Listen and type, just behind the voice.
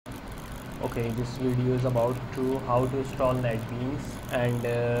Okay, this video is about how to install NetBeans and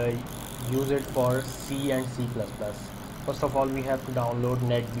use it for C and C++. First of all, we have to download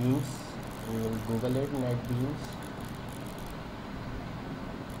NetBeans. We will Google it, NetBeans.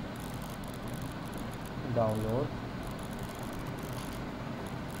 Download.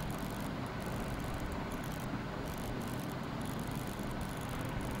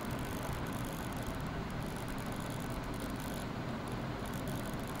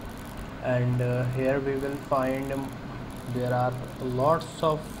 And here we will find there are lots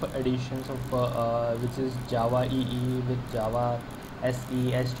of editions of which is Java EE with Java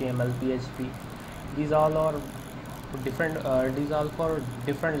SE, HTML, PHP. These all are different. These all for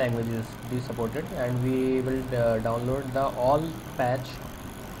different languages be supported, and we will download the all patch,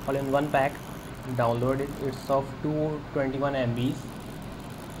 all in one pack. Download it. It's of 221 MBs.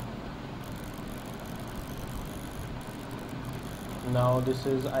 Now this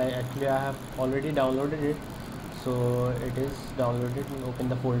is I have already downloaded it, so it is downloaded. Open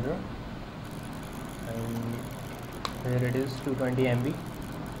the folder, and here it is, 220 MB.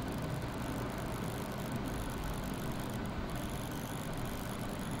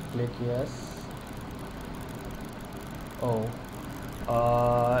 Click yes. Oh,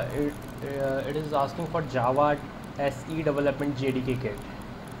 it is asking for Java SE development JDK kit,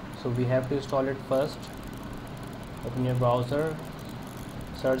 so we have to install it first. Open your browser,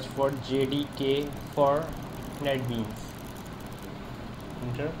 search for JDK for NetBeans,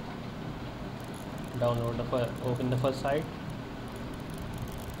 enter, download open the first site.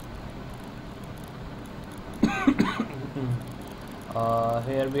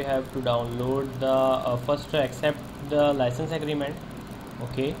 Here we have to download the first to accept the license agreement.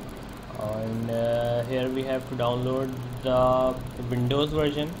 Okay, and here we have to download the Windows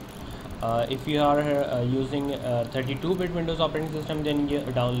version. If you are using 32-bit Windows operating system, then you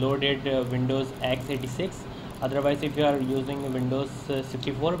downloaded Windows x86. Otherwise, if you are using Windows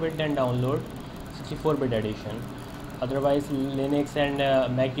 64-bit, then download 64-bit edition. Otherwise, Linux and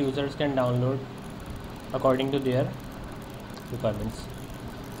Mac users can download according to their requirements.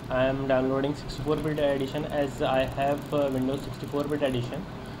 I am downloading 64-bit edition as I have Windows 64-bit edition.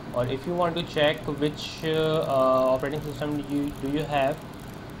 Or if you want to check which operating system do you have,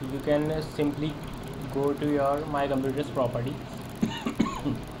 you can simply go to your My Computer's properties.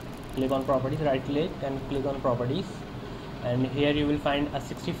 Click on properties, right click and click on properties, and here you will find a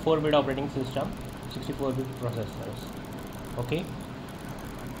 64-bit operating system, 64-bit processors. Okay,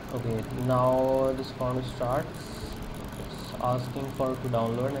 now this form starts. It's asking for to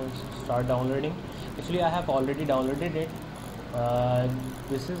download and start downloading. Actually, I have already downloaded it.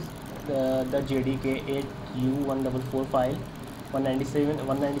 This is the JDK 8U144 file,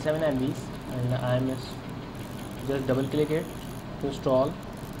 197 MBs, and I am just double click it to install.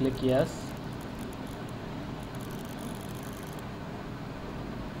 Click yes.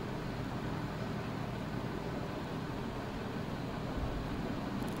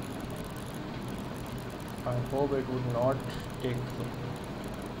 I hope it would not take a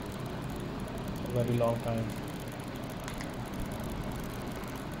very long time.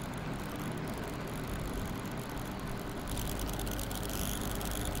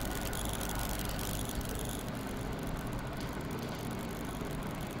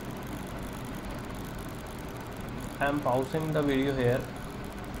 I am pausing the video here.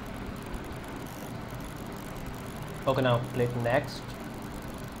 Okay, now click next.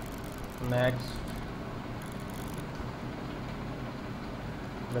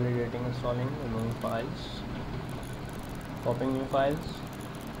 Validating, installing, removing files, copying new files.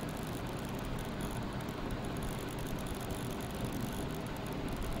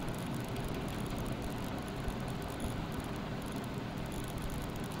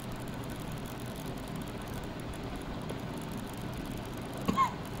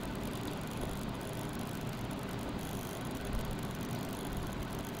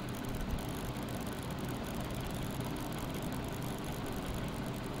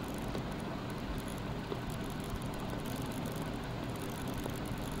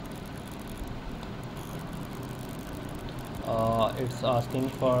 It's asking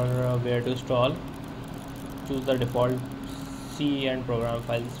for where to install. Choose the default C and program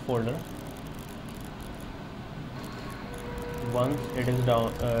files folder. Once it is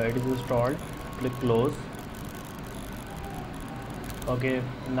installed, click close. Okay,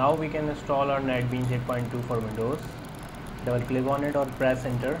 now we can install our NetBeans 8.2 for Windows. Double click on it or press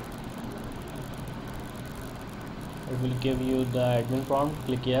enter. It will give you the admin prompt.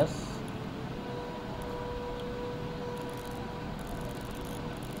 Click yes.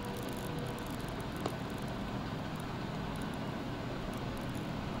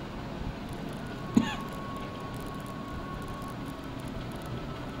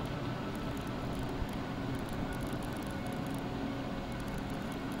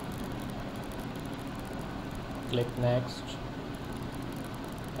 click next,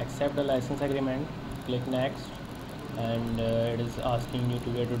 accept the license agreement, click next, and it is asking you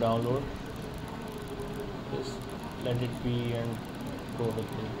to download. Just let it be and go with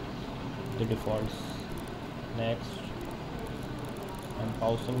the defaults. Next, I'm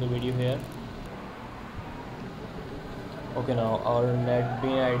pausing the video here. Okay, now our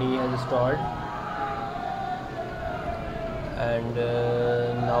NetBeans IDE has installed, and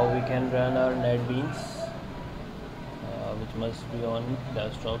now we can run our NetBeans, which must be on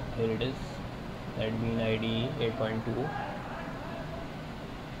desktop. Here it is, NetBeans IDE 8.2.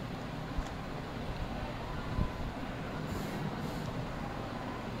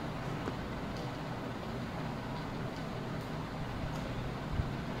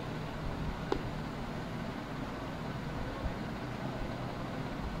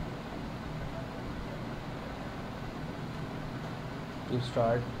 To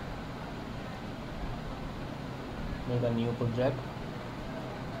start, make a new project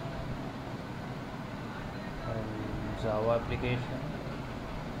and Java application.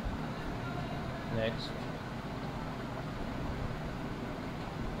 Next,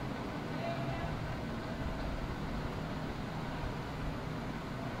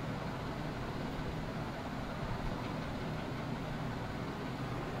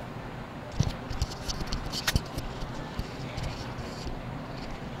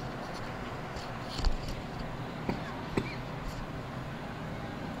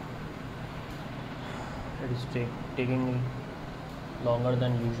 it is taking longer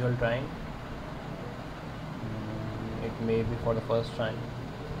than usual time. It may be for the first time.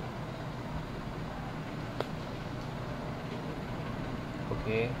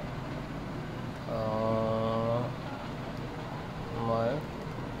 Okay, my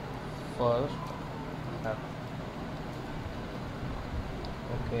first app.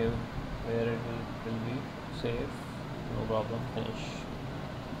 Okay, where it will be save, no problem, finish.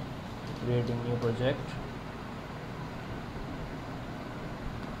 Creating new project.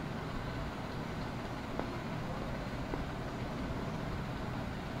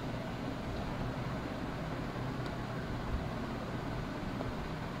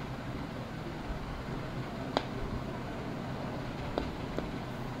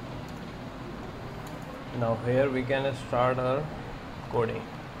 Now here we can start our coding.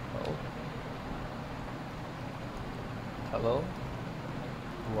 Oh. Hello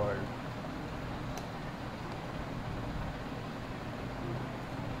world.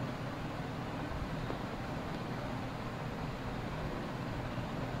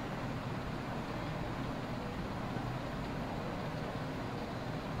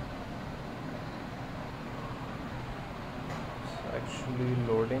 It's actually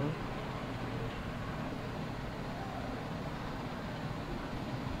loading.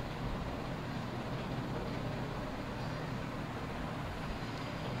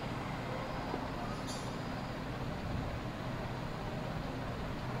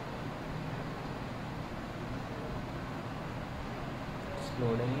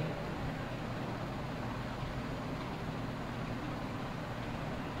 Loading.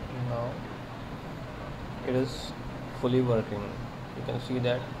 Now it is fully working. You can see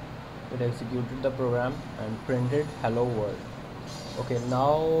that it executed the program and printed hello world. Okay,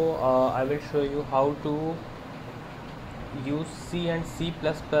 now I will show you how to use C and C++ in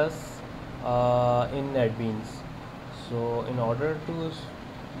NetBeans. So in order to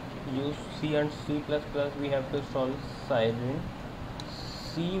use C and C++, we have to install Cygwin,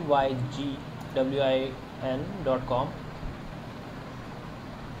 cygwin.com.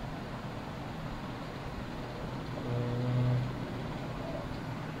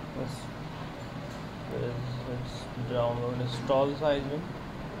 Let's download, install Cygwin.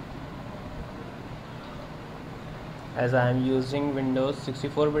 As I am using Windows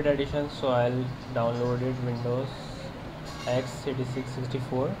 64-bit edition, so I'll download it Windows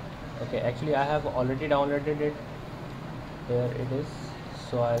x86-64. Okay, actually I have already downloaded it. Here it is,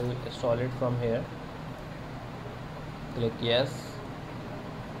 so I'll install it from here. Click yes,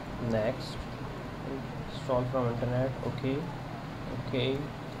 next, install from internet. Okay.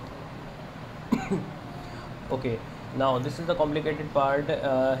 Okay, now this is the complicated part.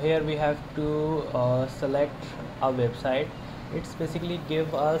 Here we have to select a website. It's basically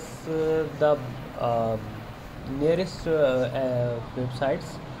give us the nearest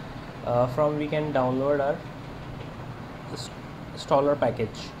websites from we can download our installer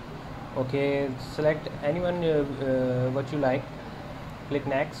package. Okay, select anyone what you like, click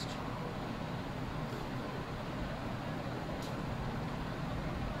next.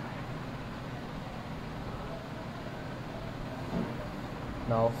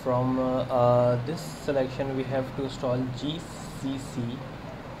 Now from this selection we have to install gcc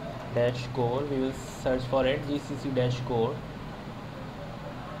dash core. We will search for it, gcc dash core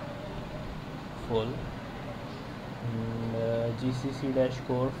full. GCC dash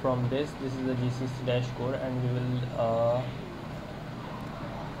core. From this is the GCC dash core, and we will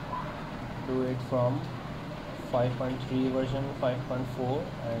do it from 5.3 version 5.4,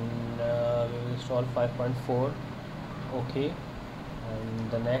 and we will install 5.4. okay,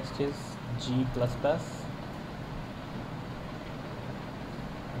 and the next is G++,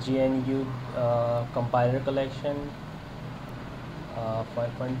 GNU compiler collection,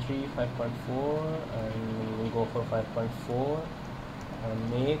 5.3, 5.4, and we'll go for 5.4 and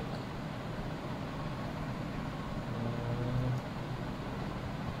make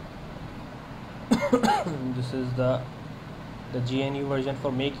this is the GNU version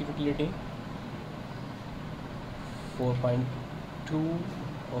for make utility 4.2.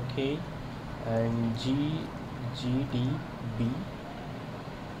 okay, and GDB.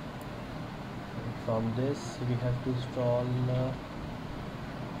 From this we have to install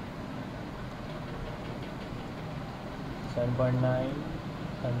 7.9,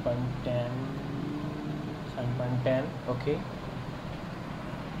 7.10, 7.10. okay,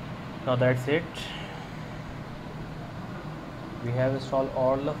 now that's it. We have installed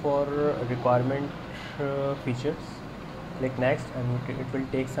all the 4 requirement features. Click next, and it will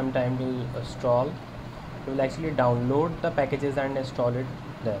take some time to install. We will actually download the packages and install it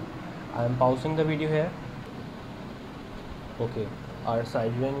there. I am pausing the video here. Okay, our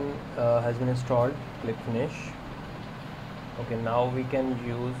Cygwin has been installed. Click finish. Okay, now we can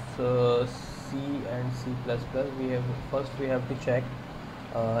use C and C++. We have to check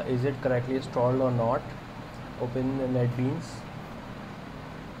is it correctly installed or not. Open the NetBeans.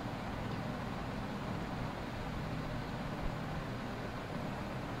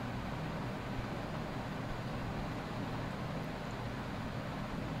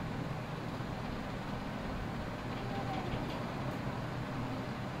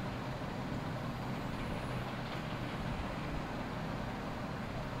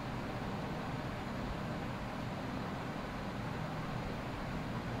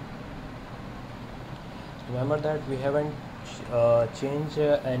 Remember that we haven't changed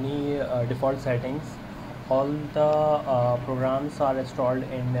any default settings. All the programs are installed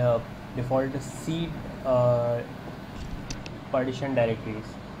in default C partition directories.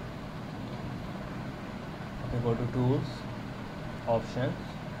 Okay, go to tools, options,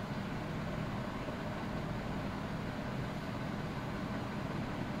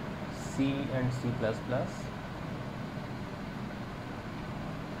 C and C++.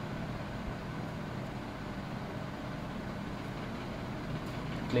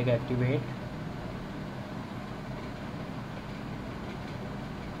 Click activate.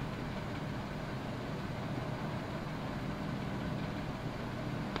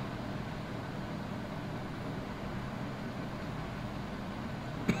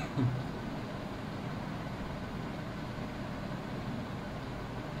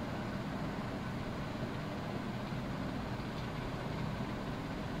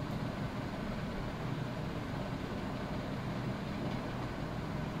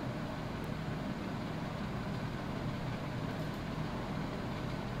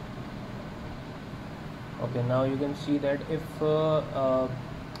 Okay, now you can see that if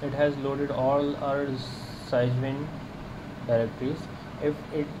it has loaded all our Cygwin directories. If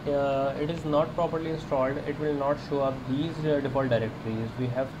it is not properly installed, it will not show up these default directories. We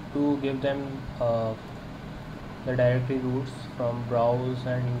have to give them the directory roots from browse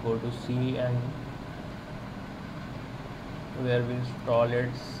and go to C, and where we install it,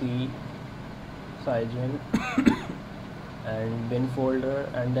 C Cygwin and bin folder,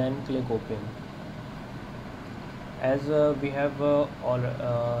 and then click open. As we have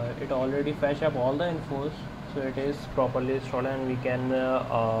it already fetch up all the infos, so it is properly installed, and we can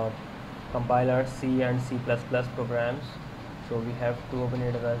compile our C and C++ programs. So we have to open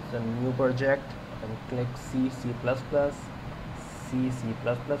it as a new project and click C, C++, C, C++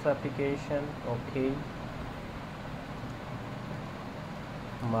 application. Okay,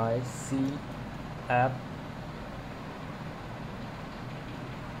 my C app,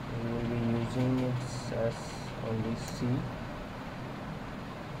 we will be using it as only C.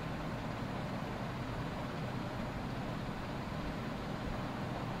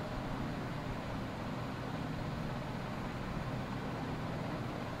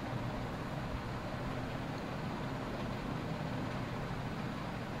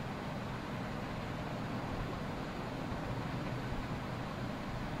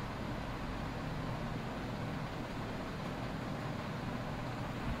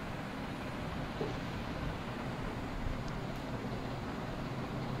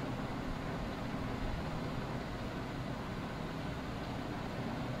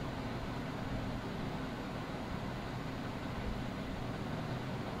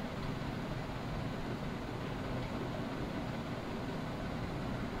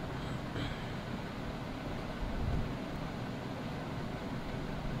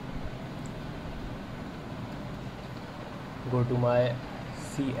 go to my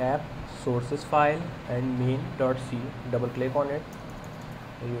C app sources file and main.c, double click on it.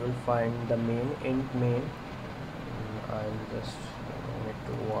 You will find the main int main. I'm just moving it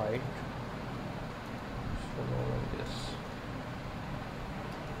to white, so moving this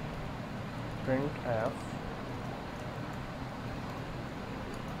printf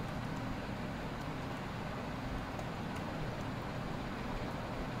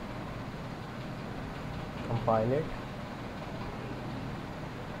compile it.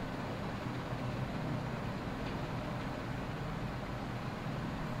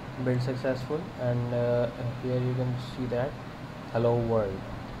 Build successful, and here you can see that hello world.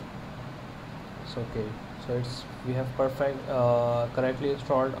 It's okay. So we have correctly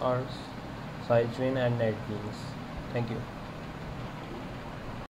installed our Cygwin and NetBeans. Thank you.